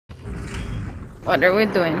What are we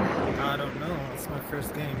doing? I don't know. It's my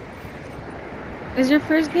first game. Is your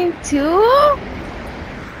first game too?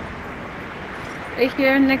 Right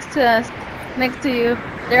here next to us. Next to you.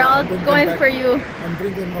 They're all going for you. I'm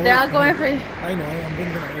bringing them away. They're all going for you. I know. I'm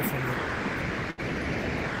bringing them away from you.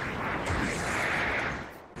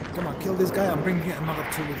 Come on, kill this guy. I'm bringing another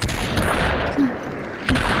two with me.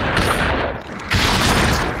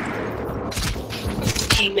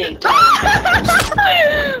 Teammate.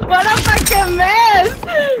 What a fucking mess!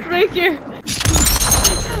 Right here.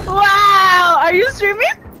 Wow! Are you streaming?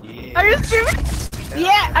 Yeah. Are you streaming?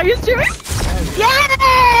 Yeah. Are you streaming?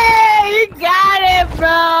 Yeah! You got it,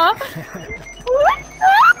 bro.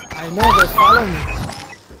 I know they follow me.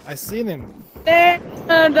 I seen him.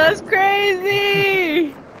 Damn, that's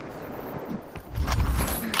crazy.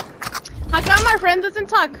 How come our friend doesn't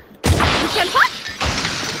talk? You can talk?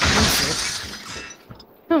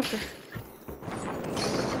 Okay.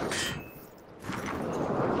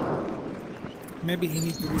 Maybe he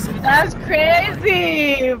needs to reset. That's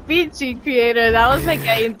crazy, Peachy Creator. That was like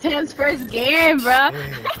an intense first game, bro. Yeah.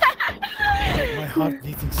 My heart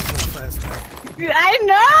beating so fast. I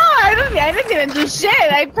know. I didn't even do shit.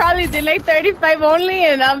 I probably did like 35 only,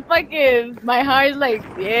 and I'm fucking. My heart's like,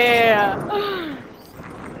 yeah.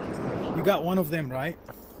 You got one of them, right?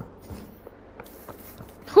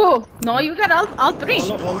 Who? No, you got all three.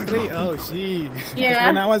 All three? Oh, shit. Yeah.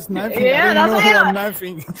 When I was knifing, Yeah, I didn't know who I'm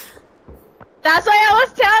knifing. That's why I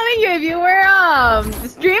was telling you if you were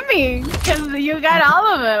streaming, because you got all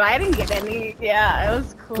of them. I didn't get any. Yeah, it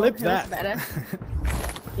was cool. Clip It was that. better.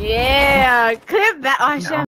 Yeah, clip that. Oh shit.